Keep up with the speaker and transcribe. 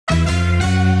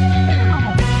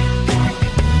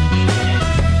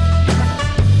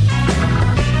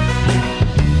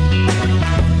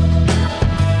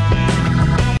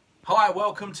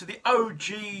welcome to the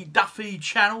OGDuffy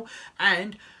channel,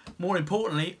 and more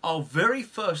importantly, our very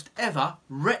first ever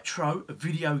retro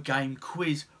video game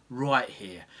quiz right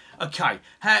here. Okay,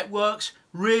 how it works,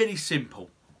 really simple.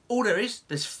 All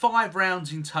there's 5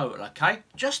 rounds in total, okay?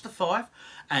 Just the 5,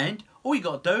 and all you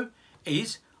got to do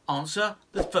is answer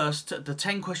the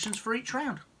 10 questions for each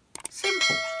round.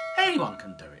 Simple. Anyone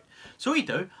can do it. So all you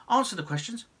do, answer the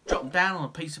questions, jot them down on a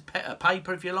piece of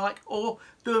paper if you like, or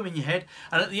do them in your head,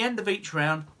 and at the end of each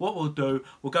round, what we'll do,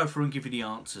 we'll go through and give you the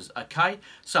answers, okay?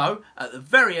 So, at the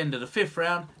very end of the 5th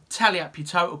round, tally up your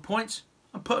total points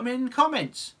and put them in the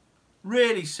comments.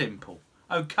 Really simple,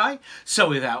 okay? So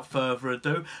without further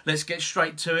ado, let's get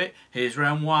straight to it. Here's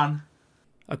round 1.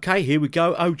 Okay, here we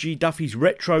go, OGDuffy's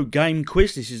retro game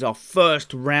quiz. This is our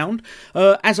first round.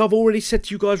 As I've already said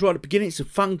to you guys right at the beginning, it's a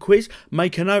fun quiz.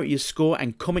 Make a note of your score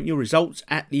and comment your results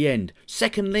at the end.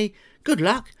 Secondly, good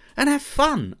luck and have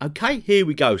fun. Okay, here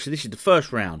we go. So this is the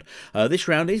first round. This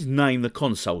round is name the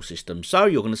console system. So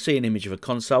you're going to see an image of a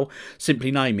console.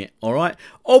 Simply name it, alright?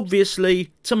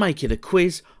 Obviously, to make it a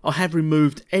quiz, I have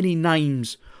removed any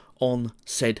names on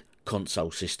said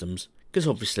console systems, because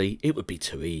obviously it would be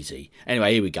too easy.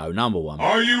 Anyway, here we go. Number 1.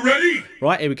 Are you ready?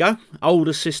 Right, here we go.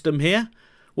 Older system here.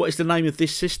 What is the name of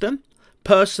this system?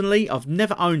 Personally, I've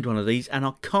never owned one of these, and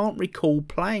I can't recall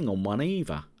playing on one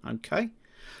either. Okay?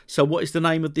 So what is the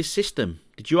name of this system?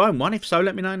 Did you own one? If so,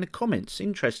 let me know in the comments.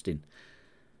 Interesting.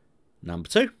 Number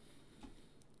 2.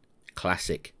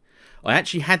 Classic. I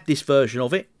actually had this version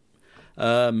of it.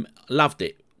 Loved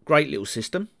it. Great little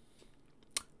system.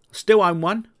 Still own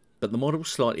one, but the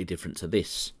model's slightly different to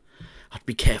this. I'd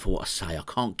be careful what I say. I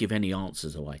can't give any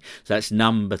answers away. So that's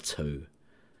number 2.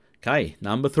 Okay,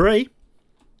 number 3.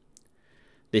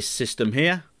 This system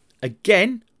here.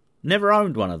 Again, never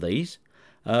owned one of these.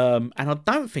 And I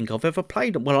don't think I've ever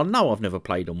played on. Well, I know I've never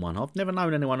played on one. I've never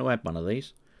known anyone who had one of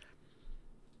these.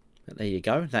 But there you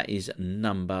go. That is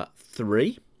number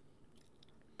 3.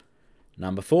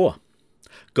 Number 4.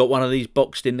 Got one of these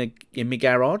boxed in my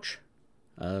garage.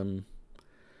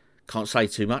 Can't say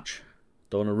too much.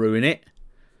 Don't want to ruin it.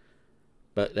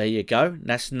 But there you go.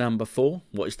 That's number 4.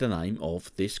 What is the name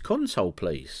of this console,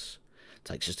 please?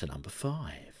 Takes us to number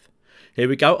 5. Here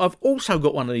we go. I've also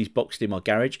got one of these boxed in my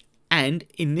garage, and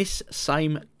in this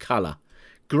same colour.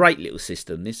 Great little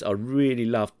system, this. I really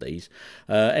loved these.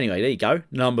 Anyway, there you go.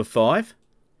 Number 5.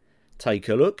 Take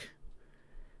a look.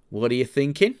 What are you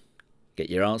thinking? Get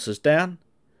your answers down.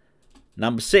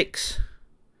 Number 6.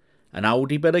 An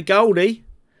oldie but a goldie.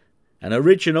 An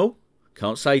original.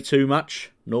 Can't say too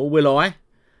much, nor will I.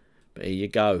 But here you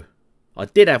go. I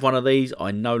did have one of these.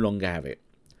 I no longer have it.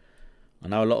 I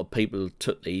know a lot of people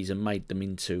took these and made them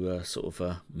into sort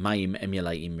of MAME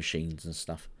emulating machines and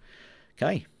stuff.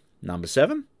 Okay, number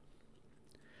 7.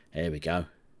 There we go.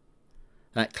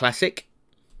 That classic.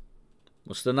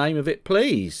 What's the name of it,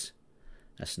 please?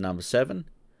 That's number 7.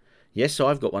 Yes,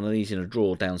 I've got one of these in a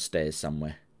drawer downstairs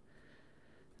somewhere.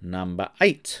 Number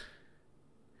 8.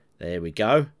 There we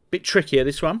go. Bit trickier,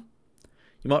 this one.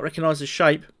 You might recognise the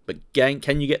shape, but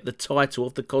can you get the title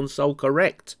of the console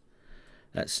correct?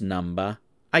 That's number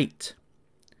 8.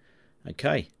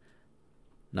 Okay.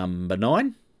 Number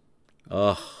 9.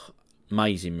 Oh,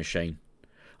 amazing machine.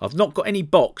 I've not got any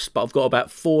box, but I've got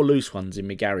about 4 loose ones in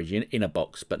my garage in a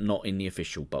box, but not in the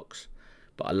official box.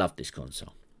 But I love this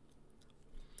console.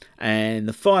 And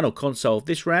the final console of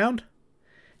this round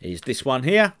is this one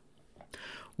here.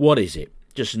 What is it?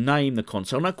 Just name the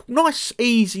console. Now, nice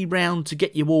easy round to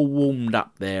get you all warmed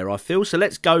up there, I feel. So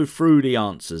let's go through the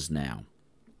answers now.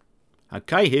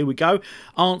 Okay, here we go.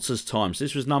 Answers time. So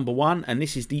this was number 1, and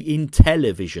this is the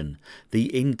Intellivision. The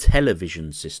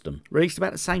Intellivision system. Released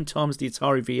about the same time as the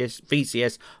Atari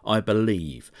VCS, I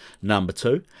believe. Number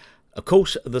 2. Of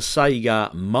course, the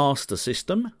Sega Master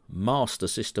System. Master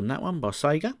System, that one, by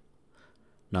Sega.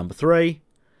 Number 3.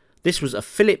 This was a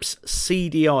Philips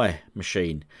CDI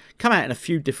machine. Come out in a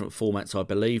few different formats, I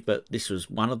believe, but this was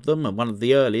one of them, and one of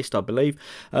the earliest, I believe.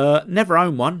 Never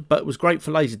owned one, but it was great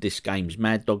for Laserdisc games.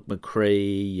 Mad Dog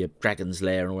McCree, Dragon's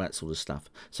Lair, and all that sort of stuff.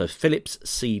 So Philips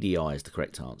CDI is the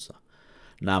correct answer.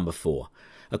 Number 4.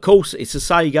 Of course, it's a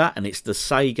Sega, and it's the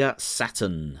Sega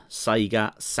Saturn.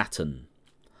 Sega Saturn.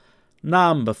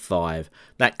 Number 5,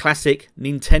 that classic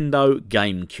Nintendo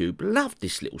GameCube. Loved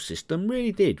this little system,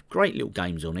 really did. Great little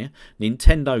games on here.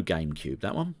 Nintendo GameCube,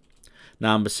 that one.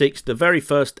 Number 6, the very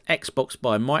first Xbox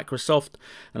by Microsoft.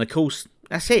 And of course,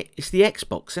 that's it. It's the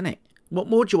Xbox, isn't it? What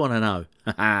more do you want to know?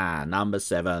 Haha, number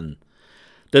 7.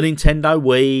 The Nintendo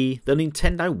Wii. The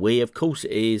Nintendo Wii, of course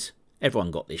it is.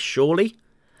 Everyone got this, surely.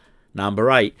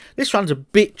 Number 8. This one's a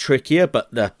bit trickier,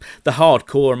 but the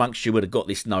hardcore amongst you would have got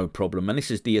this no problem. And this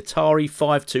is the Atari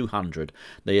 5200.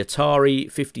 The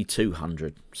Atari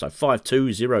 5200. So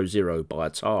 5200 by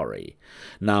Atari.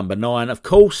 Number 9. Of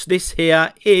course, this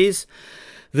here is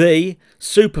the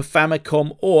Super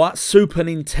Famicom or Super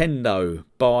Nintendo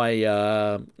by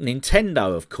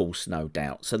Nintendo, of course, no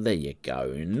doubt. So there you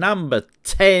go. Number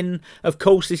 10, of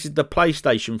course, this is the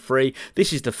PlayStation 3.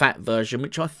 This is the fat version,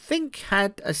 which I think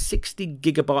had a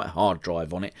 60GB hard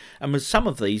drive on it. And some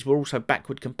of these were also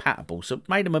backward compatible, so it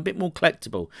made them a bit more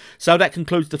collectible. So that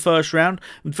concludes the first round.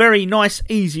 Very nice,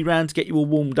 easy round to get you all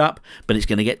warmed up, but it's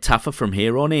going to get tougher from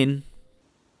here on in.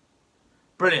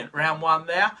 Brilliant, round 1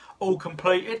 there, all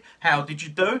completed. How did you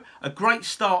do? A great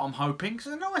start, I'm hoping. It's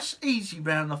a nice, easy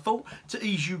round, I thought, to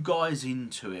ease you guys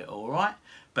into it, all right?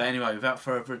 But anyway, without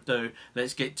further ado,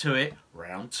 let's get to it.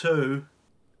 Round 2.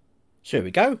 So here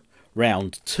we go.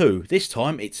 Round 2. This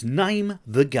time it's Name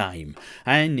the Game.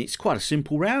 And it's quite a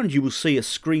simple round. You will see a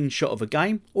screenshot of a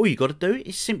game. All you got to do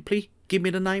is simply give me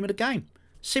the name of the game.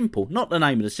 Simple. Not the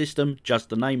name of the system, just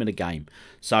the name of the game.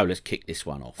 So let's kick this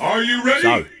one off. Are you ready?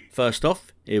 So, first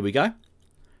off, here we go.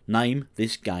 Name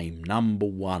this game. Number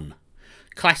 1.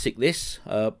 Classic this.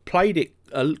 Played it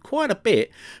quite a bit,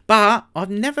 but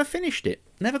I've never finished it.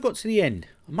 Never got to the end.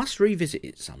 I must revisit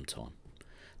it sometime.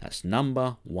 That's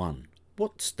number 1.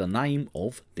 What's the name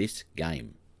of this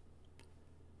game?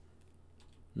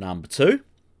 Number 2.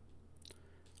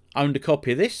 Owned a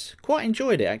copy of this. Quite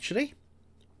enjoyed it, actually.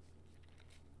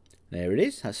 There it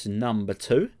is. That's number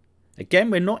 2.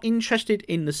 Again, we're not interested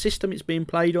in the system it's being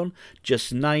played on.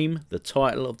 Just name the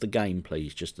title of the game,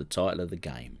 please. Just the title of the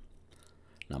game.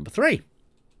 Number 3.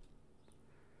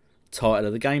 Title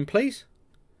of the game, please.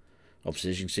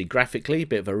 Obviously, as you can see graphically, a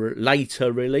bit of a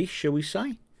later release, shall we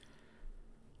say.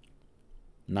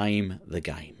 Name the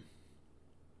game.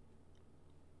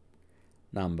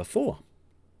 Number 4.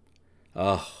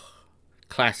 Oh,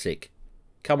 classic.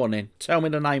 Come on then. Tell me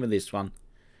the name of this one.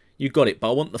 You got it, but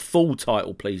I want the full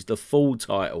title, please. The full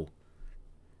title.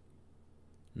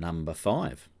 Number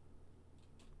 5.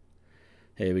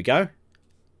 Here we go.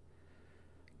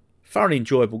 Thoroughly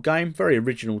enjoyable game. Very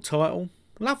original title.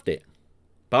 Loved it.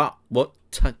 But what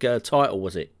title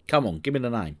was it? Come on, give me the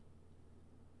name.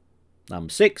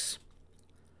 Number 6.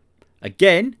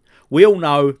 Again, we all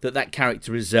know that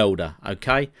character is Zelda,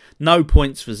 okay? No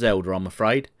points for Zelda, I'm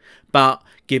afraid. But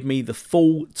give me the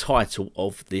full title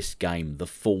of this game. The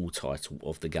full title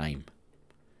of the game.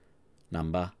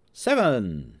 Number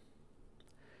 7.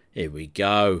 Here we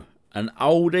go. An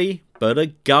oldie, but a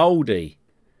goldie.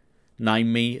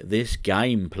 Name me this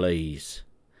game, please.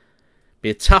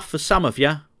 Be tough for some of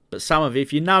you, but some of you,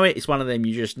 if you know it, it's one of them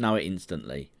you just know it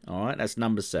instantly. Alright, that's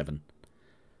number 7.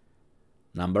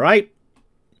 Number 8.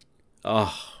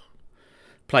 Oh,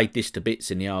 played this to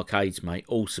bits in the arcades, mate.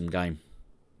 Awesome game.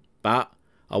 But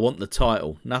I want the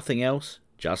title. Nothing else.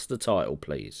 Just the title,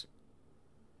 please.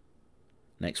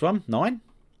 Next one. 9.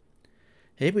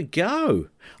 Here we go.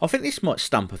 I think this might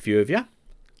stump a few of you.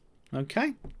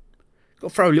 Okay. Got to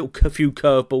throw a few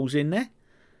curveballs in there.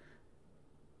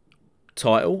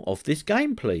 Title of this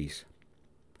game, please.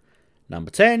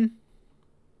 Number 10.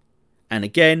 And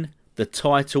again, the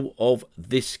title of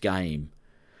this game.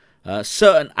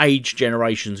 Certain age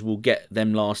generations will get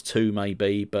them last 2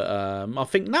 maybe, but I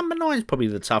think number 9 is probably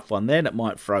the tough one there that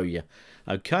might throw you.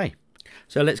 Okay,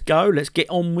 so let's go. Let's get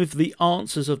on with the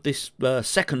answers of this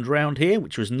second round here,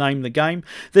 which was Name the Game.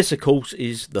 This, of course,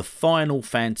 is the Final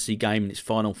Fantasy game, and it's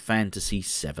Final Fantasy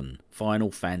VII.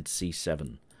 Final Fantasy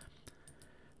VII.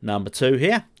 Number 2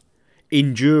 here,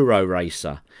 Enduro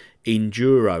Racer.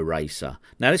 Enduro Racer.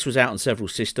 Now, this was out on several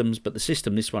systems, but the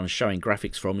system this one is showing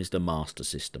graphics from is the Master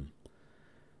System.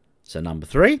 So, number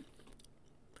 3,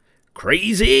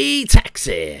 Crazy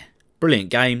Taxi.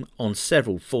 Brilliant game on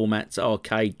several formats,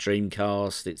 arcade,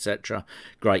 Dreamcast, etc.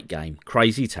 Great game.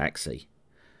 Crazy Taxi.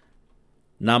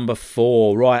 Number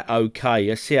 4, right, okay,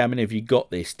 let's see how many of you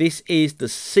got this. This is The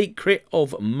Secret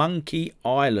of Monkey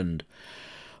Island.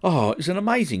 Oh, it's an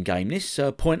amazing game, this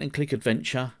point-and-click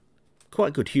adventure.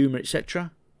 Quite good humour,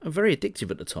 etc. And very addictive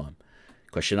at the time.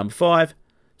 Question number 5.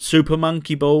 Super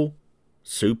Monkey Ball.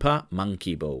 Super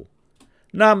Monkey Ball.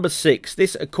 Number 6.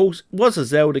 This, of course, was a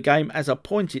Zelda game, as I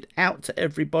pointed out to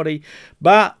everybody.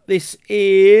 But this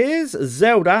is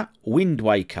Zelda Wind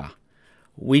Waker.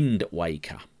 Wind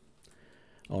Waker.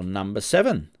 On number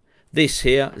 7. This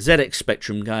here, ZX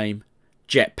Spectrum game.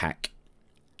 Jetpack.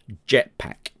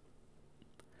 Jetpack.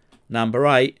 Number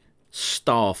 8.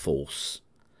 Star Force.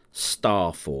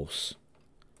 Star Force.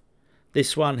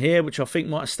 This one here, which I think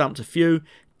might have stumped a few,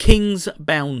 King's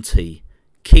Bounty.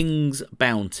 King's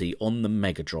Bounty on the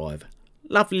Mega Drive.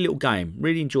 Lovely little game.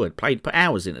 Really enjoyed it. Put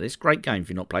hours into this. Great game if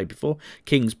you've not played before.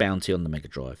 King's Bounty on the Mega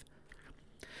Drive.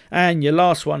 And your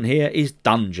last one here is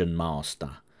Dungeon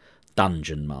Master.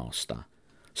 Dungeon Master.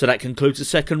 So that concludes the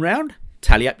second round.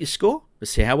 Tally up your score.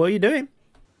 Let's see how well you're doing.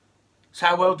 So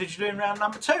how well did you do in round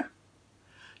number 2?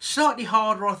 Slightly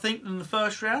harder, I think, than the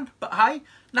first round. But hey,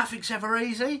 nothing's ever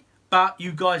easy. But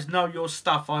you guys know your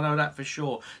stuff. I know that for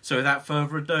sure. So without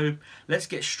further ado, let's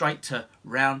get straight to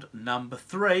round number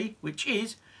 3, which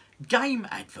is game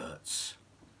adverts.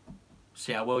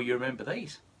 See how well you remember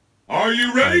these. Are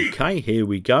you ready? Okay, here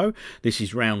we go. This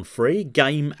is round 3,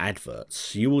 game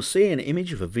adverts. You will see an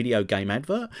image of a video game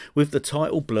advert with the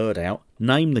title blurred out.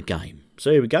 Name the game.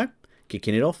 So here we go.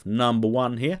 Kicking it off, number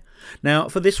 1 here. Now,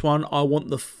 for this one, I want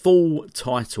the full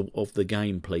title of the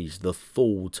game, please. The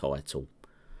full title.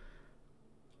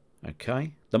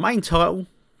 Okay. The main title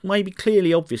may be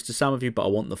clearly obvious to some of you, but I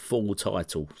want the full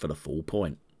title for the full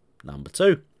point. Number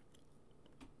 2.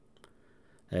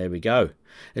 There we go.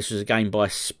 This was a game by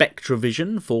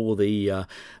Spectravision for the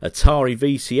Atari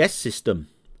VCS system.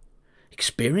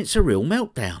 Experience a real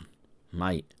meltdown.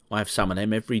 Mate, I have some of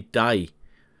them every day.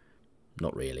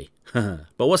 Not really.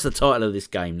 But what's the title of this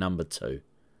game? Number 2.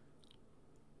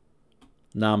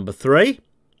 Number 3.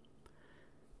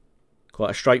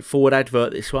 Quite a straightforward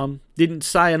advert, this one. Didn't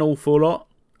say an awful lot.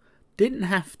 Didn't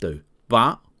have to.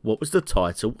 But what was the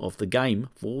title of the game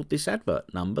for this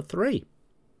advert? Number 3.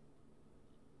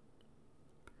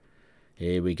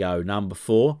 Here we go, number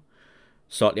 4.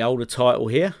 Slightly older title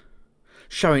here.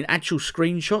 Showing actual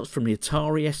screenshots from the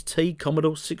Atari ST,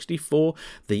 Commodore 64,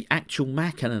 the actual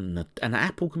Mac and an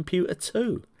Apple computer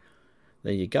too.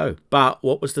 There you go. But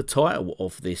what was the title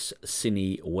of this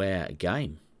Cineware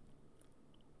game?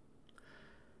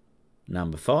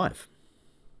 Number 5.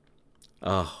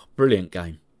 Oh, brilliant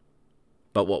game.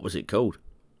 But what was it called?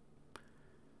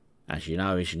 As you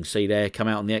know, as you can see there, come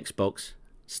out on the Xbox.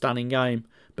 Stunning game.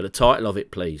 But the title of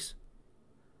it, please.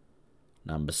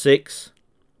 Number 6.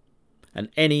 An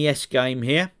NES game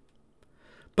here.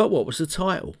 But what was the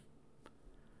title?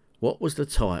 What was the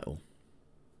title?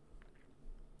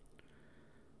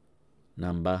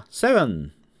 Number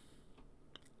 7.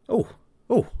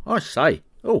 I say.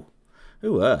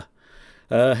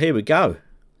 Here we go.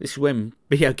 This is when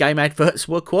video game adverts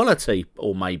were quality,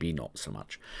 or maybe not so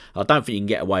much. I don't think you can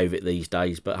get away with it these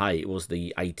days, but hey, it was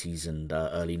the 80s and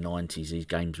early 90s these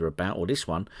games were about, or this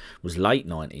one was late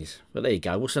 90s. But there you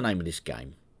go. What's the name of this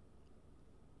game?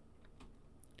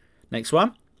 Next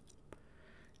one.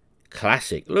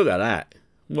 Classic. Look at that.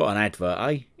 What an advert,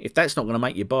 eh? If that's not going to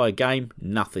make you buy a game,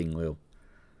 nothing will.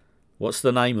 What's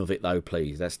the name of it, though,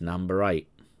 please? That's number 8.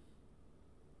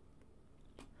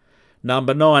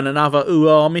 Number 9, another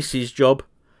ooh-ah misses job.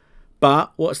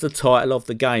 But what's the title of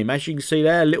the game? As you can see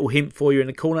there, a little hint for you in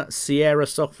the corner. Sierra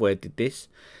Software did this.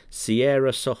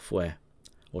 Sierra Software.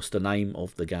 What's the name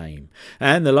of the game?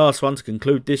 And the last one to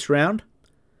conclude this round.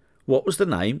 What was the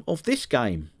name of this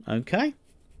game? Okay.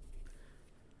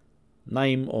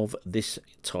 Name of this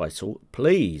title,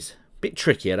 please. Bit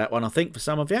trickier, that one, I think, for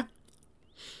some of you.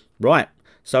 Right.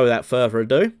 So without further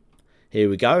ado, here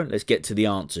we go. Let's get to the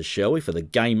answers, shall we, for the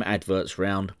game adverts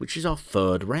round, which is our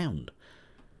 3rd round.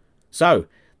 So,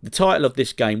 the title of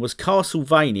this game was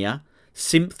Castlevania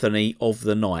Symphony of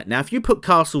the Night. Now, if you put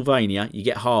Castlevania, you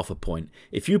get half a point.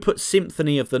 If you put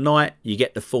Symphony of the Night, you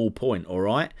get the full point,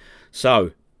 alright?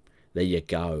 So, there you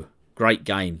go. Great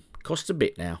game. Costs a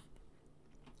bit now.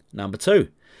 Number 2.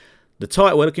 The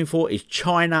title we're looking for is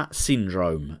China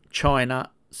Syndrome.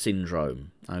 China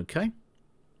Syndrome. Okay.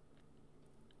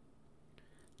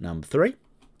 Number 3.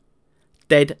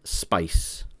 Dead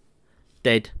Space.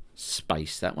 Dead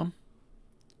Space, that one.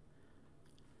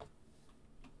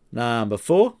 Number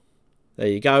 4. There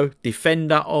you go.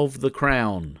 Defender of the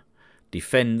Crown.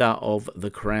 Defender of the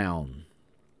Crown.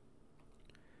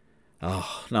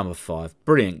 Oh, number 5.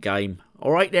 Brilliant game.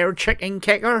 Alright there, chicken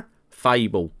kicker.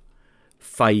 Fable.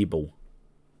 Fable.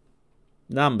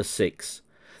 Number 6.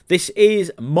 This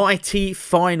is Mighty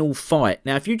Final Fight.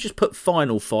 Now, if you just put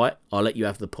Final Fight, I'll let you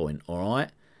have the point, alright?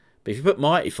 But if you put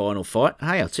Mighty Final Fight,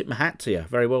 hey, I'll tip my hat to you.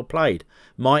 Very well played.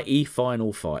 Mighty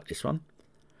Final Fight, this one.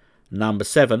 Number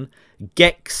 7,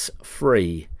 Gex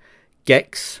Free.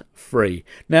 Gex Free.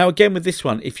 Now, again with this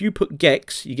one, if you put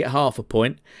Gex, you get half a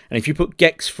point. And if you put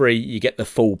Gex Free, you get the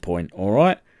full point,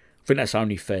 alright? I think that's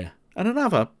only fair. And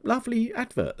another lovely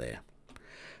advert there.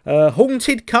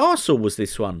 Haunted Castle was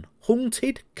this one.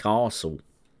 Haunted Castle.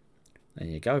 There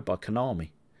you go, by Konami.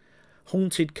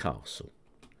 Haunted Castle.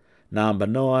 Number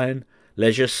 9,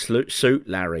 Leisure Suit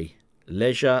Larry.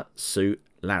 Leisure Suit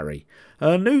Larry.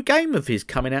 A new game of his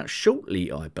coming out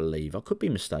shortly, I believe. I could be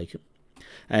mistaken.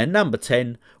 And number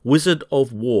 10, Wizard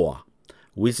of War.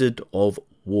 Wizard of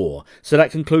War. So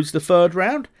that concludes the third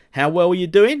round. How well are you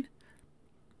doing?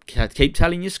 Keep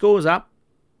tallying your scores up.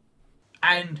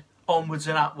 And onwards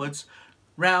and upwards.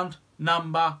 Round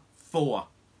number 4.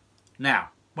 Now,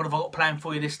 what have I got planned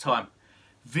for you this time?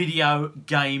 Video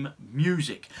game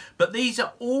music. But these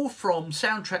are all from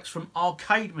soundtracks from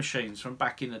arcade machines from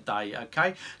back in the day,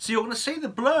 okay? So you're going to see the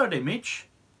blurred image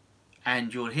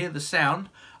and you'll hear the sound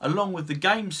along with the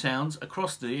game sounds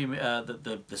across the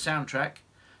soundtrack.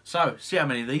 So, see how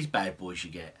many of these bad boys you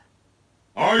get.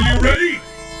 Are you ready?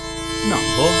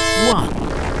 Number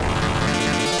 1.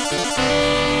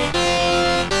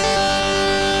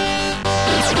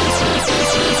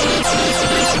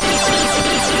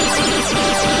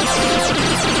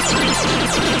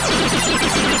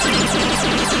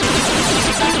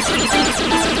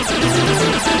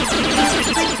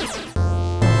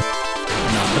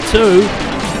 Number 2.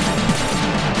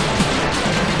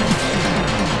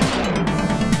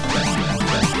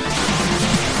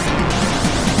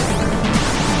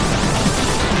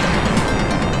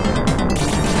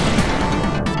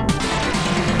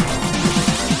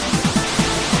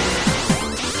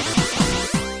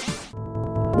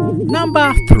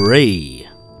 Number 3.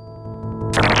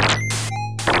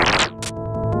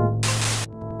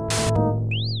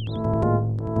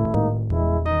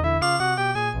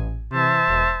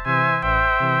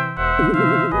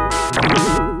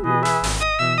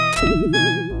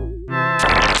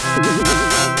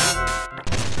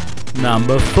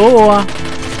 Number 4.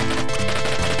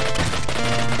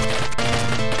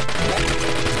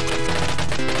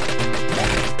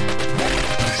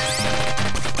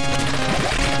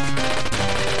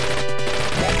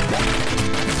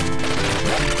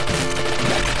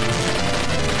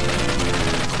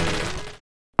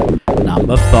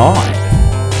 Number 5.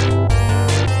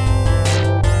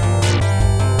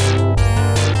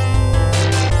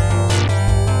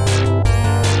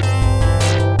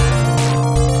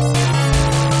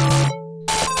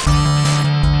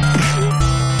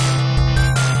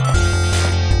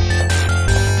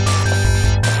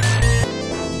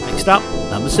 Next up,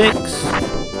 number 6.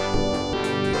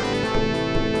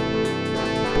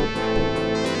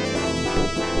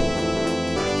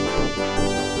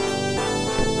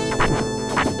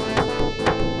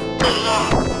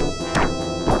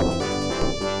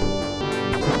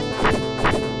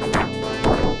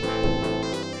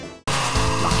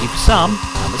 Lucky for some,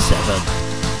 number 7.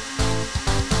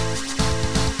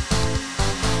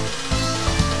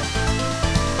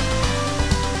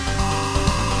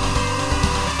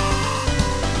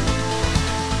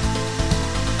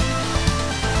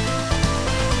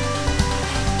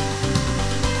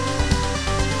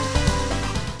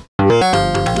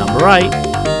 Number 8.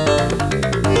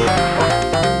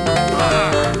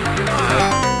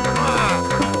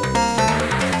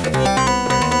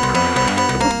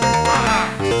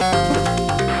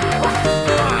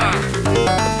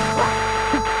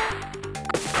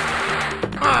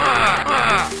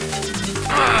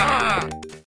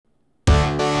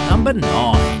 Number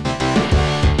 9.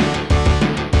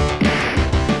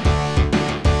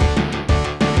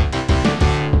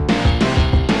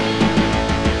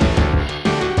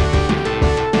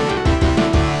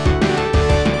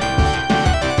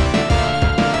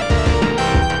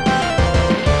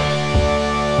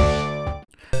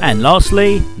 And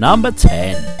lastly, number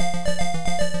 10.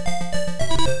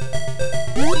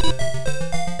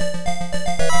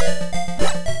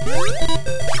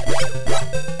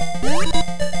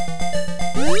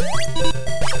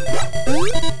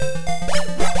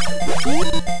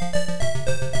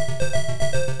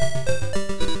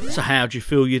 So how do you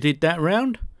feel you did that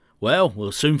round? Well,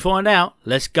 we'll soon find out.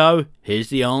 Let's go. Here's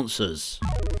the answers.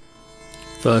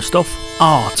 First off,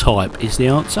 R-Type is the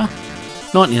answer.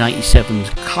 1987's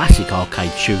classic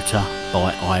arcade shooter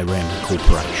by IREM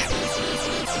Corporation.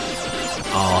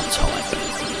 R-Type.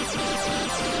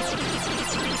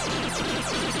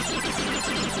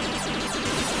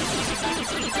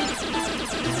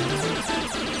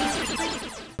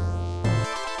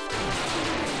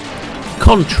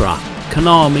 Contra,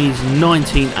 Konami's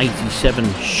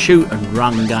 1987 shoot and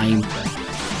run game.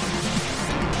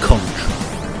 Contra.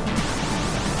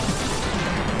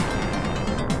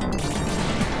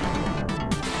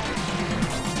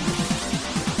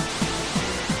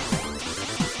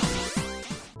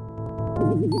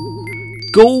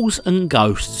 Ghouls and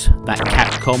Ghosts, that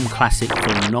Capcom classic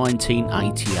from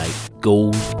 1988.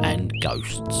 Ghouls and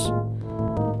Ghosts.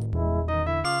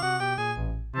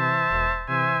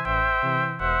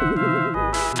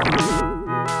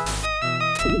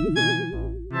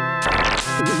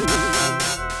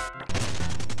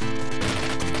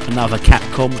 Another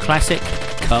Capcom classic,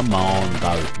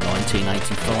 Commando,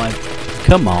 1985,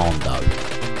 Commando.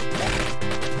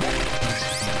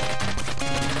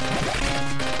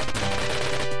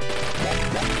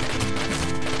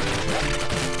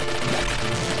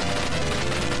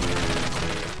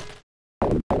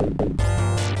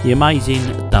 The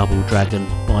amazing Double Dragon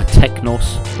by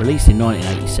Technos, released in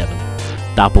 1987.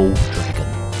 Double Dragon.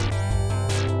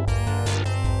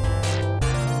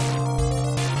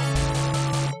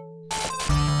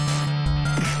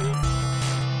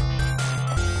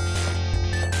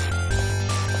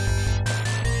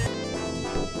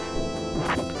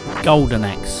 Golden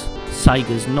Axe,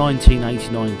 Sega's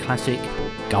 1989 classic,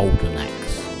 Golden Axe.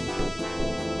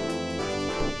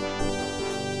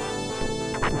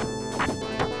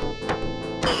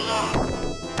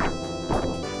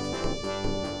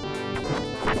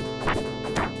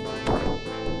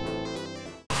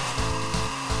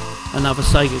 Another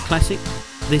Sega classic,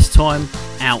 this time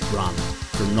Outrun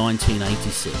from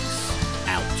 1986.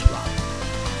 Outrun.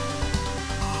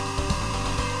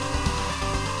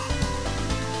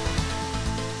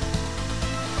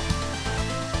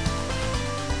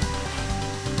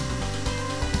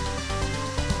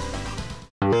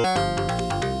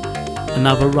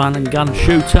 Another run and gun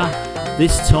shooter,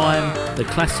 this time the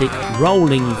classic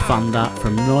Rolling Thunder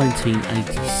from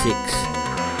 1986.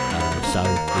 So the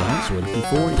answer we're looking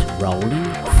for is Rolling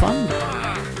Thunder.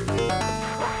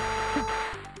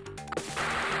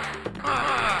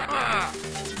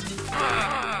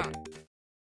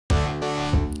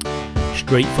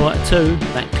 Street Fighter 2,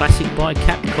 that classic by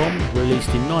Capcom, released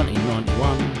in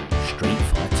 1991. Street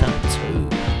Fighter 2.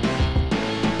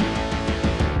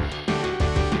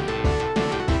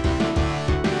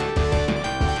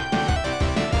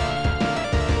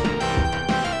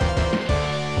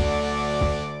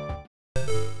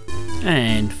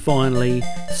 And finally,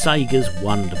 Sega's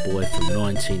Wonder Boy from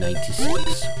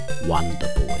 1986. Wonder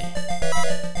Boy.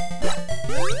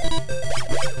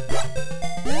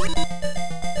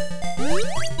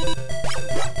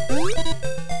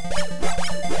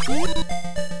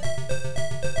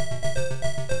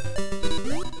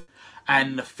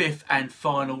 And the fifth and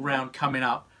final round coming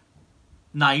up.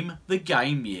 Name the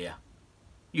game year.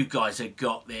 You guys have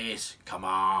got this. Come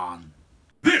on.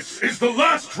 This is the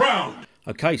last round!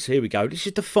 Okay, so here we go. This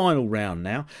is the final round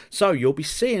now. So you'll be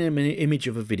seeing an image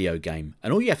of a video game,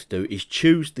 and all you have to do is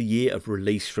choose the year of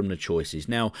release from the choices.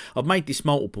 Now, I've made this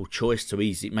multiple choice to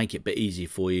make it a bit easier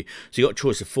for you. So you've got a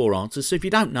choice of 4 answers. So if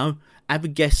you don't know, have a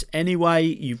guess anyway.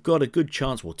 You've got a good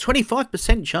chance, well,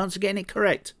 25% chance of getting it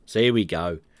correct. So here we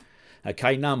go.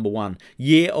 Okay, number 1,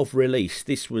 year of release.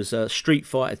 This was Street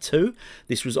Fighter 2.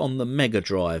 This was on the Mega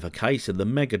Drive. Okay, so the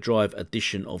Mega Drive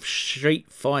edition of Street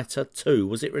Fighter 2.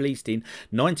 Was it released in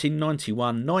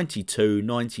 1991, 92,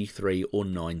 93 or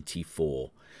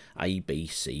 94? A, B,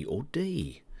 C or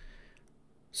D?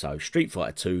 So Street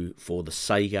Fighter 2 for the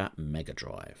Sega Mega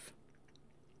Drive.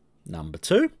 Number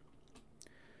 2.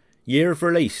 Year of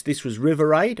release. This was River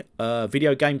Raid, a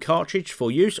video game cartridge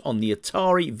for use on the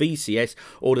Atari VCS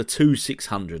or the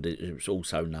 2600, it was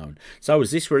also known. So was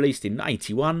this released in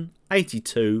 81,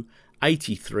 82,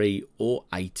 83 or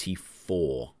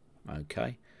 84?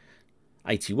 Okay.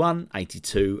 81,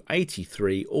 82,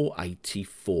 83 or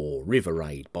 84. River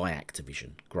Raid by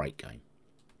Activision. Great game.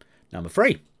 Number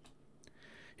 3.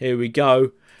 Here we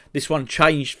go. This one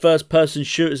changed first-person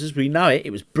shooters as we know it.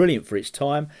 It was brilliant for its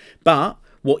time, but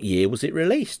what year was it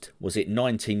released? Was it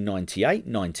 1998,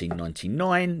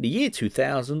 1999, the year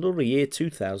 2000 or the year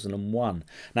 2001?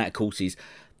 That, of course, is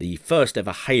the first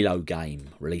ever Halo game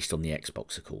released on the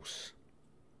Xbox, of course.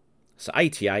 So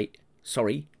 98,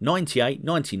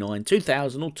 99,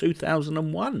 2000 or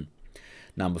 2001.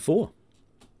 Number 4.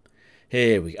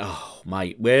 Here we go. Oh,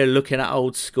 mate, we're looking at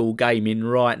old school gaming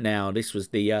right now. This was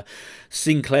the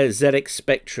Sinclair ZX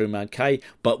Spectrum, okay?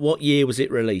 But what year was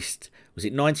it released? Was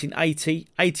it 1980,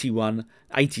 81,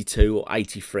 82 or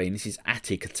 83? And this is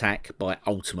Attic Attack by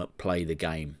Ultimate Play the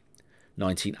Game.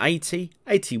 1980,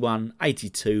 81,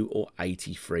 82 or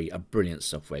 83. A brilliant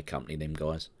software company, them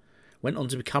guys. Went on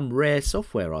to become Rare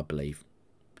Software, I believe.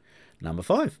 Number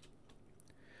 5.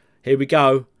 Here we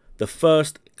go. The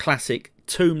first classic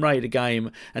Tomb Raider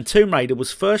game, and Tomb Raider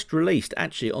was first released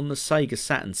actually on the Sega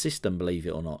Saturn system, believe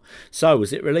it or not. So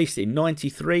was it released in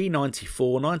 93,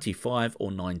 94, 95 or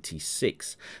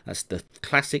 96? That's the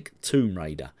classic Tomb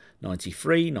Raider.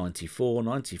 93, 94,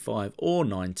 95 or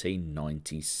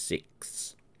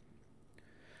 1996.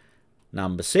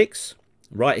 Number 6.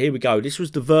 Right, here we go. This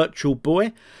was the Virtual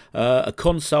Boy, a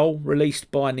console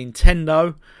released by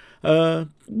Nintendo.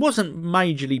 Wasn't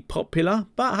majorly popular,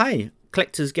 but hey,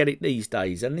 collectors get it these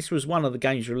days, and this was one of the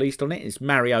games released on it. It's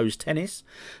Mario's Tennis.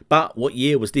 But what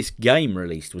year was this game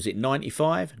released? Was it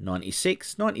 95,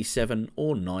 96, 97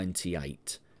 or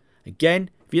 98? Again,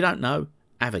 if you don't know,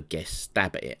 have a guess,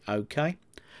 stab at it, okay?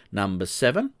 Number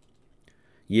 7.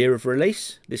 Year of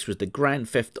release. This was the Grand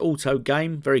Theft Auto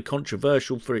game, very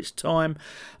controversial for its time.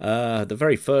 The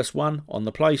very first one on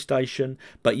the PlayStation.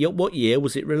 But what year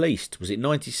was it released? Was it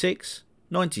 96,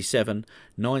 97,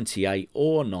 98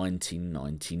 or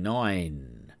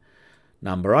 1999?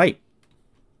 Number 8.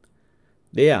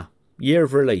 There, year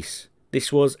of release.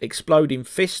 This was Exploding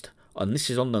Fist. And this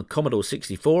is on the Commodore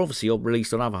 64, obviously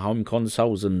released on other home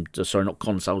consoles, and sorry, not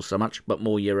consoles so much, but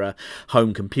more your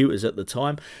home computers at the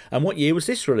time. And what year was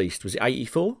this released? Was it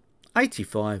 84,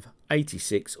 85,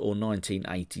 86 or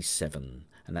 1987?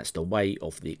 And that's the Way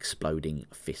of the Exploding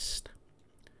Fist.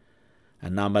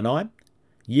 And number 9,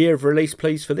 year of release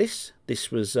please for this.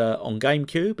 This was on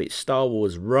GameCube. It's Star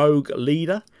Wars Rogue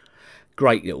Leader.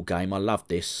 Great little game, I love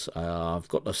this. I've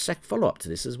got the follow-up to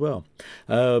this as well.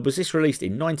 Was this released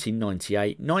in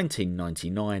 1998,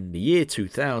 1999, the year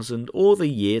 2000 or the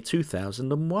year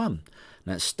 2001? And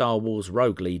that's Star Wars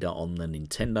Rogue Leader on the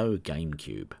Nintendo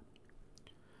GameCube.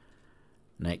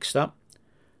 Next up,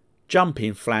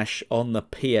 Jumping Flash on the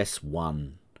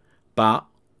PS1. But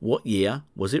what year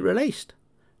was it released?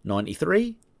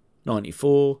 93,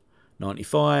 94,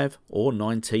 95 or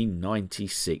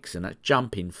 1996, and that's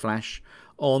Jumping Flash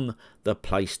on the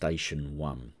PlayStation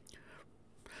 1.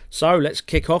 So let's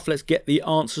kick off. Let's get the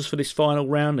answers for this final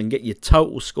round and get your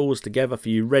total scores together for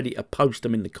you, ready to post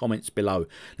them in the comments below.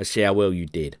 Let's see how well you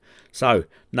did. So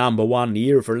number 1, the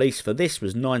year of release for this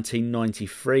was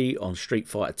 1993 on Street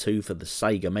Fighter 2 for the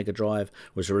Sega Mega Drive.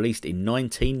 Was released in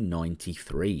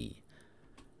 1993.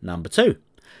 Number 2.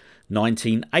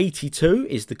 1982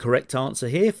 is the correct answer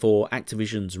here for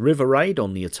Activision's River Raid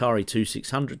on the Atari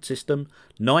 2600 system.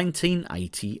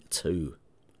 1982.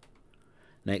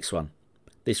 Next one.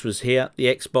 This was here, the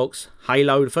Xbox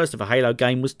Halo. The first ever Halo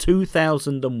game was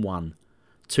 2001.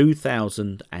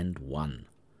 2001.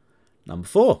 Number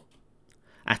 4.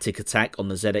 Attic Attack on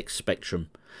the ZX Spectrum.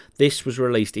 This was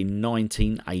released in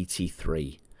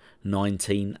 1983.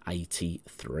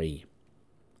 1983.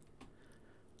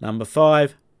 Number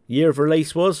 5. Year of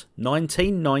release was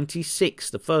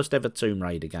 1996, the first ever Tomb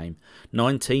Raider game.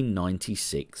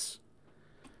 1996.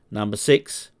 Number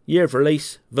 6. Year of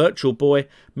release, Virtual Boy,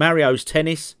 Mario's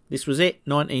Tennis. This was it,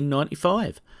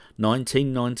 1995.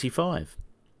 1995.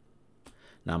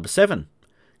 Number 7.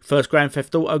 First Grand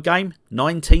Theft Auto game,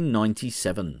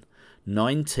 1997.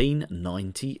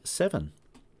 1997.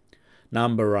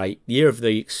 Number 8. Year of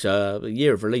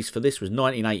release for this was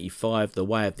 1985. The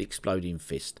Way of the Exploding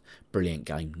Fist. Brilliant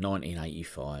game.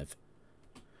 1985.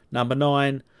 Number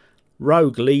 9.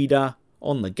 Rogue Leader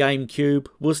on the GameCube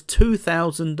was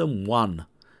 2001.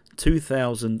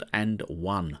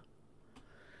 2001.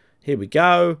 Here we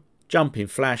go. Jumping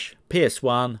Flash.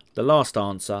 PS1. The last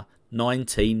answer.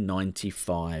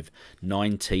 1995.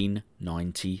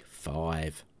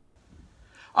 1995.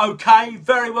 Okay,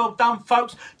 very well done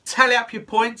folks. Tally up your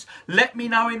points. Let me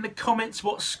know in the comments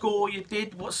what score you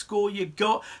did, what score you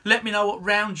got. Let me know what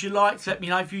rounds you liked. Let me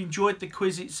know if you enjoyed the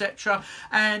quiz, etc.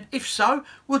 And if so,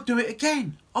 we'll do it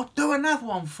again. I'll do another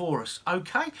one for us,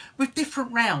 okay? With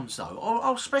different rounds though.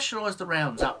 I'll specialise the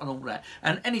rounds up and all that.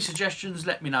 And any suggestions,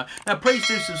 let me know. Now please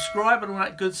do subscribe and all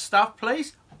that good stuff,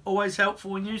 please. Always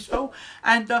helpful and useful.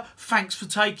 And thanks for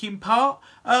taking part.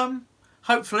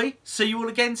 Hopefully, see you all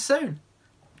again soon.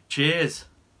 Cheers.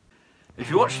 If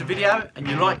you watch the video and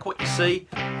you like what you see,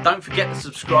 don't forget to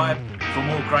subscribe for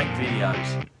more great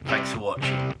videos. Thanks for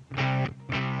watching.